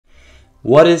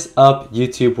What is up,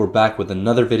 YouTube? We're back with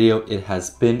another video. It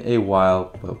has been a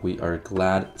while, but we are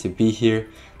glad to be here.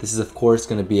 This is of course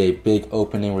going to be a big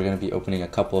opening. We're going to be opening a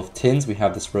couple of tins. We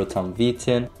have this Rotom V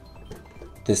Tin,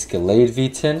 this Gallade V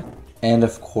Tin, and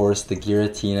of course the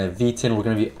Giratina V Tin. We're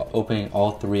going to be opening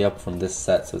all three up from this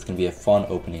set, so it's going to be a fun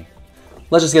opening.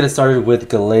 Let's just get it started with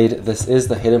Gallade. This is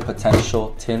the Hidden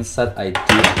Potential tin set, I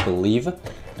do believe.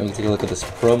 And we can take a look at this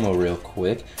promo real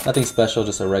quick. Nothing special,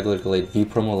 just a regular Gallade V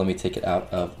promo. Let me take it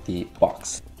out of the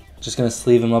box. Just gonna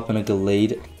sleeve him up in a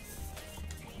Gallade,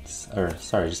 just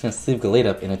gonna sleeve Gallade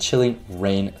up in a Chilling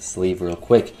Rain sleeve real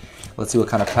quick. Let's see what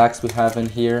kind of packs we have in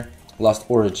here. Lost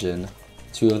Origin,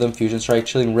 two of them, fusionstrike,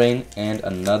 Chilling Rain, and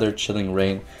another Chilling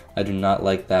Rain. I do not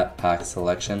like that pack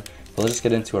selection. But let's just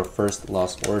get into our first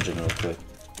Lost Origin real quick.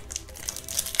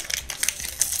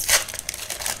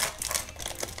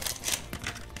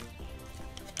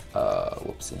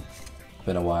 Whoopsie.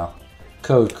 Been a while.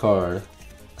 Code card.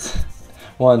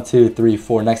 1, 2, 3,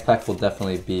 4. Next pack will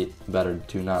definitely be better.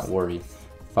 Do not worry.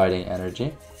 Fighting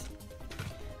Energy.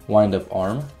 Wind Up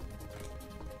Arm.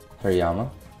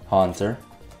 Hariyama. Haunter.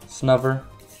 Snover.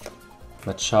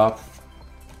 Machop.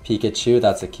 Pikachu.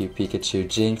 That's a cute Pikachu.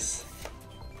 Jinx.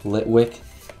 Litwick.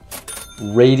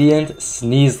 Radiant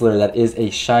Sneasler. That is a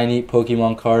shiny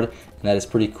Pokemon card, and that is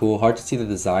pretty cool. Hard to see the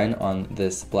design on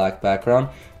this black background,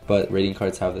 but Radiant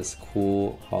cards have this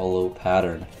cool hollow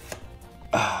pattern.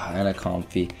 And a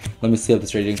comfy. Let me see up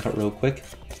this Radiant card real quick,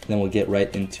 and then we'll get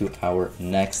right into our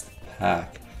next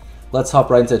pack. Let's hop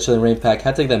right into a Chilling Rain pack.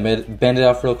 Had to take that bandit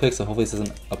off real quick, so hopefully this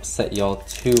doesn't upset y'all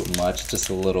too much. Just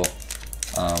a little,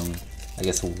 I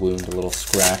guess a wound, a little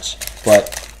scratch,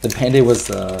 but the band-aid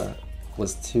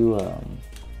was too,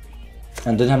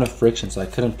 and didn't have enough friction, so I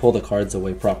couldn't pull the cards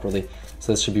away properly.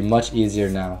 So this should be much easier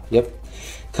now. Yep,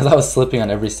 because I was slipping on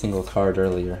every single card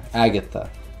earlier. Agatha,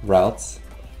 Routes,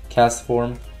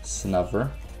 Castform,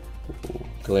 Snover,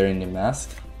 Galarian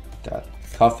Mask, got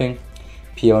Coughing,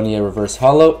 Peonia Reverse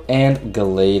Hollow, and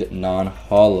Gallade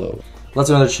Non-Hollow. Let's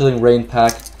do another Chilling Rain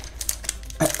pack.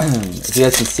 As you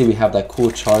guys can see, we have that cool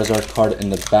Charizard card in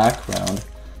the background.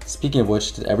 Speaking of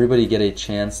which, did everybody get a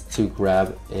chance to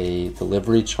grab a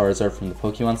delivery Charizard from the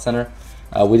Pokemon Center?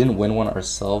 We didn't win one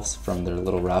ourselves from their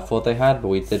little raffle that they had, but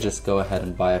we did just go ahead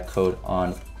and buy a code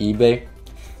on eBay.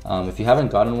 If you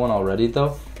haven't gotten one already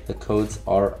though, the codes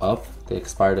are up. They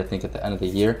expired, I think, at the end of the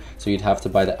year, so you'd have to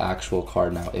buy the actual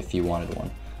card now if you wanted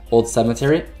one. Old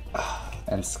Cemetery,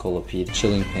 and Scolipede,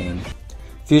 Chilling Pain.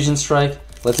 Fusionstrike,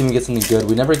 let's even get something good.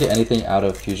 We never get anything out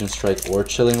of Fusionstrike or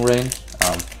Chilling Rain.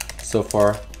 So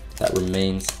far, that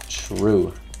remains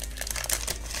true.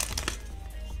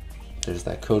 There's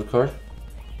that code card.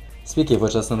 Speaking of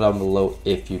which, let us know down below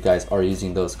if you guys are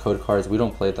using those code cards. We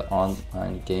don't play the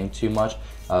online game too much,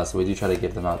 so we do try to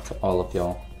give them out to all of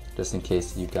y'all, just in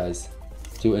case you guys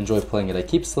do enjoy playing it. I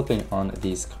keep slipping on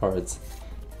these cards.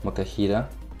 Makahita,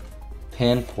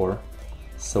 Panpour,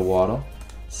 Sawaddle,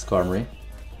 Skarmory,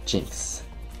 Jinx,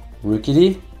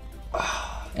 Rookidee,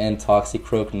 and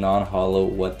Toxicroak Non-Hollow.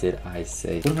 What did I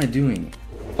say? What am I doing?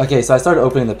 Okay, so I started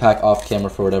opening the pack off camera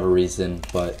for whatever reason,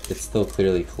 but it's still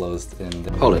clearly closed in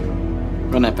the... Hold it.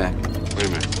 Run that back. Wait a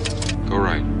minute. Go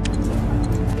right.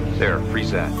 There,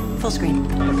 freeze that. Full screen.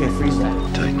 Okay, freeze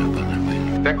that. Tighten up on that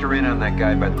wing. Vector in on that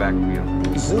guy by the back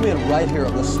wheel. Zoom in right here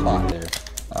on this spot. There.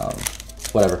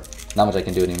 Whatever. Not much I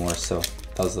can do anymore, so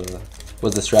that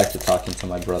was distracted talking to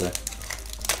my brother.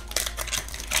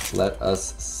 Let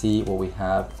us see what we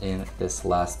have in this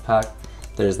last pack.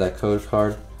 There's that code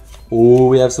card. Oh,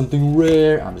 we have something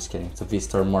rare. I'm just kidding. It's a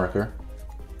Vstar marker.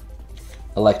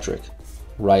 Electric,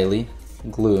 Riley,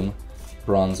 Gloom,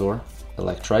 Bronzor,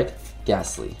 Electrike,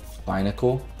 Ghastly,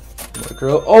 Binacle,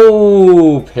 Murkrow.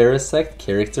 Oh, Parasect,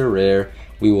 character rare.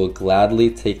 We will gladly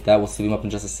take that. We'll sleeve him up in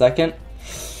just a second.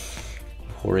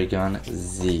 Porygon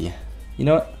Z. You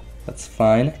know what? That's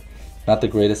fine. Not the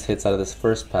greatest hits out of this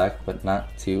first pack, but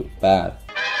not too bad.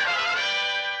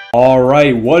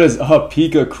 Alright, what is up,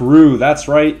 Pika crew? That's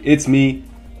right, it's me,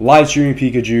 live streaming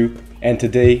Pikachu, and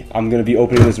today I'm going to be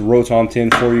opening this Rotom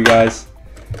tin for you guys.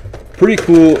 Pretty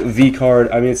cool V card.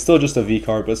 I mean, it's still just a V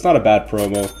card, but it's not a bad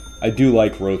promo. I do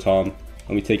like Rotom.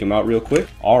 Let me take him out real quick.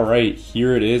 Alright,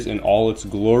 here it is in all its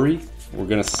glory. We're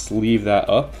going to sleeve that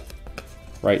up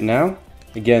right now.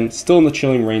 Again, still in the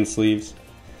Chilling Rain sleeves.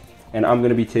 And I'm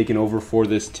going to be taking over for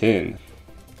this tin.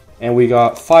 And we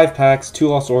got 5 packs, 2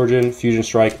 Lost Origin,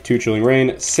 Fusionstrike, 2 Chilling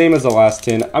Rain, same as the last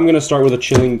tin. I'm going to start with a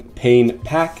Chilling Pain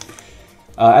pack.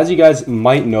 As you guys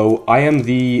might know, I am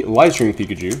the live streaming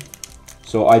Pikachu.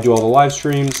 So I do all the live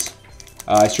streams.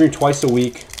 I stream twice a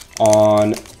week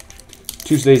on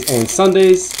Tuesdays and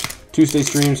Sundays. Tuesday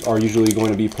streams are usually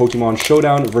going to be Pokemon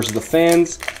Showdown versus the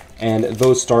fans, and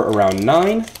those start around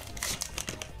 9.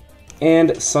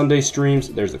 And Sunday streams,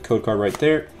 there's a code card right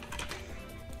there.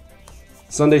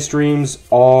 Sunday streams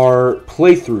are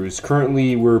playthroughs.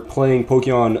 Currently, we're playing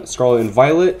Pokemon Scarlet and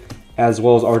Violet, as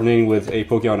well as alternating with a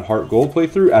Pokemon Heart Gold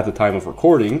playthrough at the time of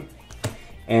recording.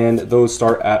 And those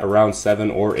start at around 7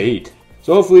 or 8.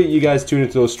 So hopefully you guys tune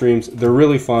into those streams. They're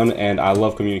really fun, and I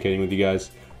love communicating with you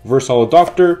guys. Reverse Holo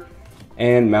Doctor,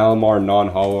 and Malamar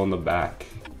non-holo on the back.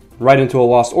 Right into a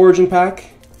Lost Origin pack.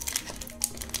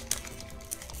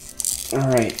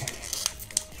 Alright.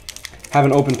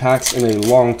 Haven't opened packs in a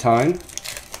long time,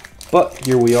 but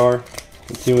here we are,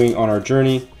 continuing on our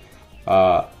journey.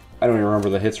 I don't even remember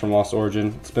the hits from Lost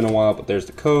Origin. It's been a while, but there's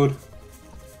the code.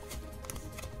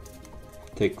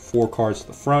 Take 4 cards to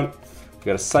the front. We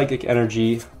got a Psychic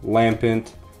Energy,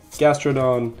 Lampent,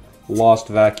 Gastrodon, Lost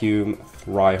Vacuum,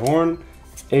 Rhyhorn,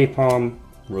 Apom,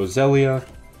 Roselia,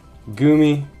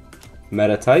 Goomy,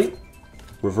 Metatite,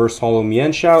 Reverse Holo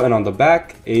Mienshao, and on the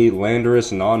back, a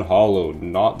Landorus non-holo.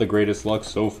 Not the greatest luck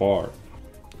so far.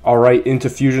 Alright, into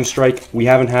Fusion Strike. We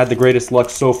haven't had the greatest luck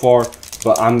so far,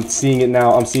 but I'm seeing it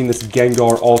now. I'm seeing this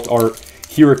Gengar alt art.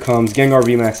 Here it comes, Gengar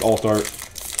VMAX alt art.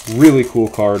 Really cool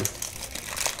card.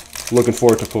 Looking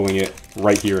forward to pulling it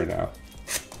right here and now.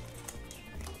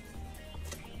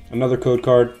 Another code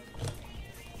card.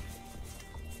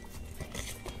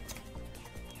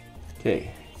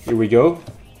 Okay, here we go.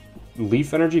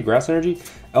 Leaf Energy, Grass Energy,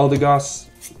 Eldegoss,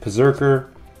 Berserker,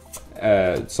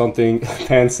 something,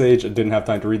 Pansage, I didn't have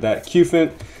time to read that,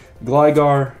 Cufant,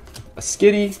 Gligar, a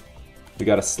Skitty, we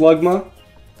got a Slugma,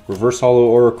 Reverse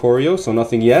Holo Oricorio, so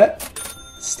nothing yet,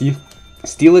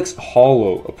 Steelix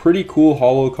Holo, a pretty cool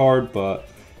holo card, but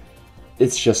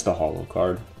it's just a holo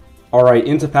card. Alright,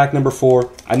 into pack number 4.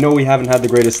 I know we haven't had the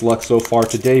greatest luck so far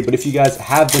today, but if you guys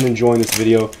have been enjoying this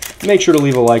video, make sure to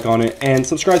leave a like on it and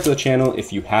subscribe to the channel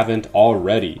if you haven't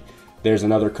already. There's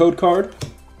another code card.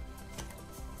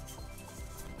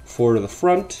 4 to the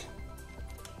front.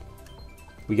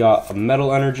 We got a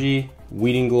Metal Energy,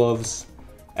 Weeding Gloves,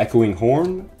 Echoing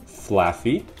Horn,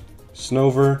 Flaffy,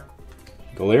 Snover,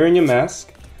 Galarian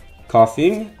Mask,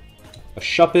 Coughing, a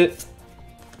Shuppet,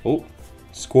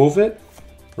 Squovit,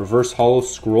 Reverse Holo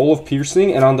Scroll of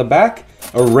Piercing, and on the back,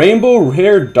 a Rainbow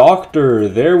Rare Doctor.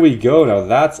 There we go. Now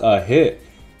that's a hit.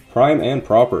 Prime and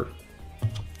proper.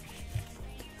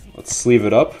 Let's sleeve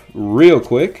it up real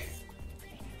quick.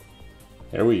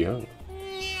 There we go.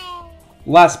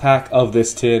 Last pack of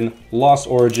this tin. Lost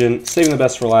Origin. Saving the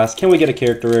best for last. Can we get a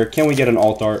character rare? Can we get an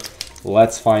alt art?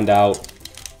 Let's find out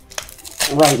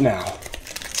right now.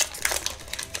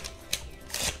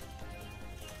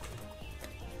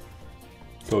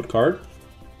 Code card.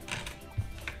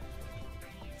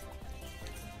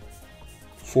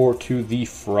 4 to the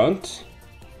front.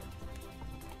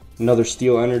 Another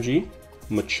Steel Energy,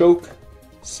 Machoke,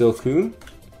 Silcoon,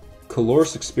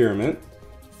 Colorus Experiment,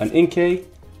 an Inkay,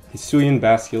 Hisuian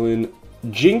Basculin,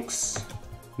 Jinx,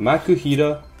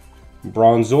 Makuhita,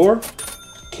 Bronzor,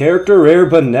 character rare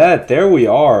Banette. There we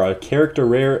are, a character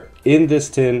rare in this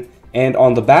tin, and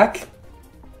on the back,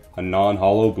 a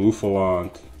non-holo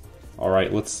Bouffalant.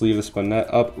 Alright, let's sleeve this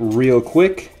Banette up real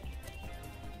quick.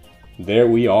 There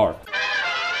we are.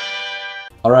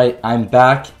 Alright, I'm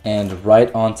back and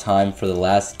right on time for the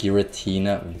last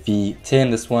Giratina V Tin.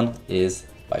 This one is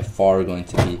by far going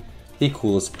to be the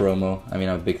coolest promo. I mean,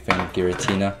 I'm a big fan of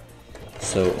Giratina,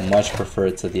 so much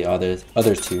prefer to the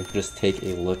other two. Just take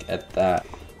a look at that.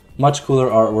 Much cooler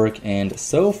artwork, and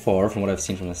so far, from what I've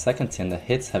seen from the second tin, the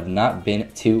hits have not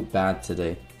been too bad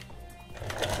today.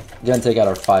 Gonna take out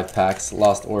our 5 packs.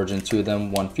 Lost Origin, 2 of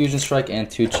them, 1 Fusion Strike,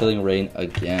 and 2 Chilling Reign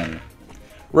again.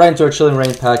 Right into our Chilling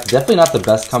Reign pack. Definitely not the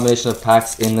best combination of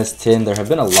packs in this tin. There have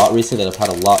been a lot recently that have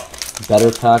had a lot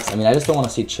better packs. I mean, I just don't want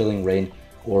to see Chilling Reign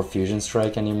or Fusion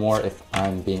Strike anymore, if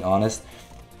I'm being honest.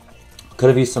 Could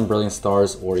have used some Brilliant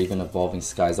Stars or even Evolving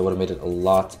Skies. That would have made it a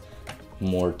lot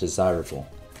more desirable.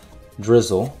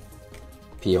 Drizzle,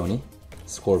 Peony,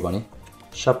 Scorbunny,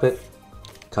 Shuppet,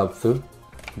 Cubfu,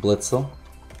 Blitzel,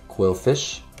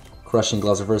 Quillfish, Crushing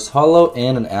Gloves Reverse Holo,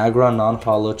 and an Aggron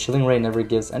non-holo. Chilling Reign never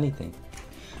gives anything.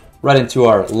 Right into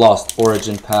our Lost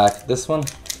Origin pack. This one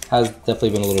has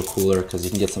definitely been a little cooler because you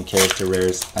can get some character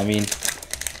rares. I mean,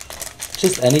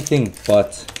 just anything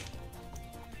but,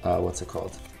 what's it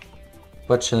called?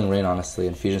 But Chilling Reign, honestly,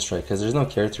 and Fusion Strike, because there's no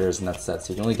character rares in that set,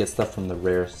 so you can only get stuff from the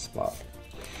rare spot.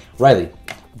 Riley,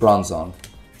 Bronzong,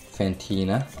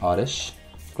 Fantina, Oddish,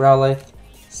 Growlithe,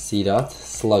 Seedot,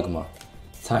 Slugma,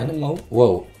 Dynamo,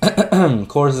 whoa,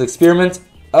 Colorus Experiment,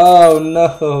 oh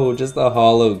no, just a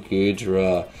holo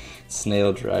Goodra.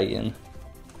 Snail Dragon.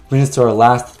 Brings us to our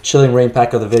last Chilling Rain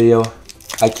pack of the video.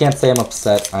 I can't say I'm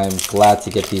upset. I'm glad to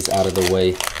get these out of the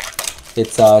way.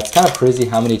 It's kind of crazy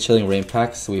how many Chilling Rain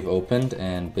packs we've opened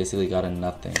and basically gotten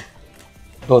nothing.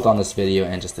 Both on this video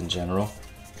and just in general.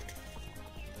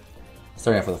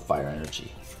 Starting off with a Fire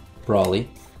Energy. Brawly.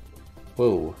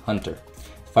 Whoa, Hunter.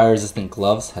 Fire Resistant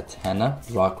Gloves, Hatena,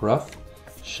 Rockruff,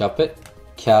 Shuppet,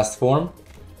 Cast Form,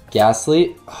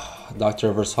 Ghastly, Dr.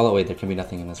 Reverse Hollow. Wait, there can be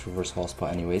nothing in this Reverse Hollow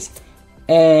spot anyways.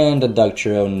 And a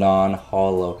Dugtrio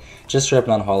non-hollow. Just straight up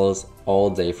non-hollows all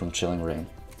day from Chilling Rain.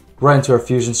 Right into our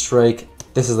Fusion Strike.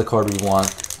 This is the card we want.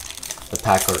 The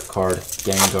pack art card,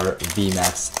 Gengar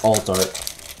VMAX Alt Art.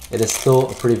 It is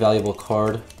still a pretty valuable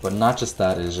card, but not just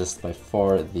that, it is just by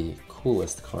far the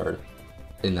coolest card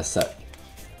in the set.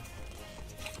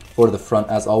 For the front,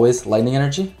 as always, Lightning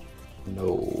Energy.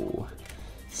 No.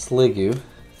 Sliggoo,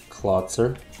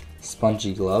 Klotzer,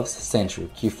 Spongy Gloves, Sandshrew,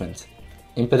 Cufant,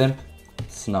 Impidimp,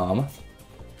 Snom,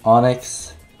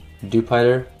 Onyx,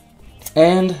 Dewpider,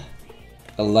 and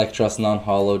Electros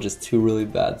non-hollow. Just two really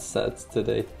bad sets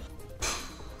today.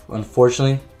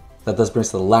 Unfortunately, that does bring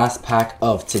us to the last pack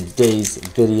of today's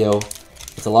video.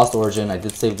 It's a Lost Origin. I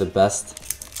did save the best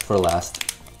for last.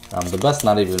 The best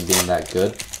not even being that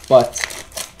good, but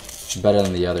better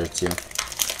than the other two.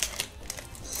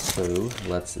 So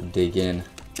let's dig in.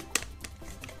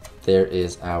 There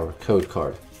is our code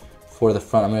card. For the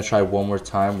front, I'm going to try one more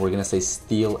time. We're going to say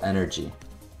Steel Energy.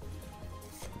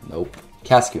 Nope.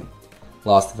 Cascoon.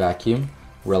 Lost Vacuum.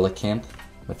 Relicanth.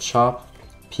 Machop.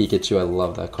 Pikachu, I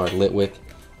love that card. Litwick.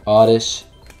 Oddish.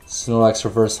 Snorlax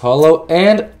Reverse Hollow.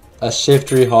 And a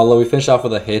Shiftry Hollow. We finish off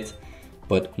with a hit,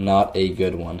 but not a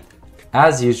good one.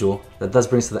 As usual, that does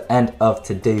bring us to the end of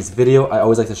today's video. I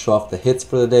always like to show off the hits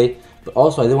for the day, but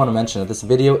also I did want to mention that this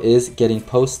video is getting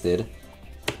posted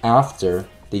after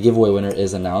the giveaway winner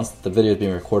is announced. The video is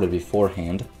being recorded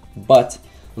beforehand, but it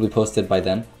will be posted by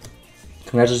then.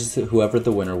 Congratulations to whoever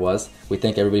the winner was. We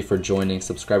thank everybody for joining,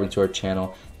 subscribing to our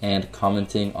channel, and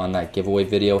commenting on that giveaway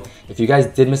video. If you guys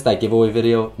did miss that giveaway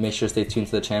video, make sure to stay tuned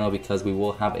to the channel because we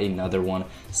will have another one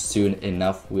soon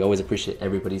enough. We always appreciate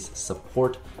everybody's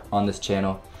support on this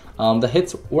channel. The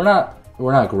hits were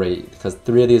not great because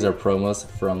 3 of these are promos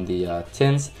from the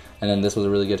tins, and then this was a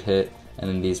really good hit, and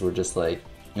then these were just like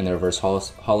in the reverse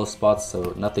hollow spots,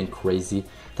 so nothing crazy.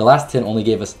 The last tin only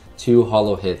gave us 2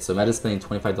 hollow hits, so imagine spending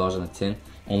 $25 on a tin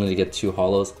only to get 2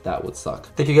 hollows. That would suck.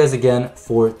 Thank you guys again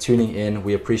for tuning in.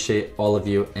 We appreciate all of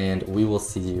you, and we will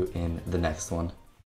see you in the next one.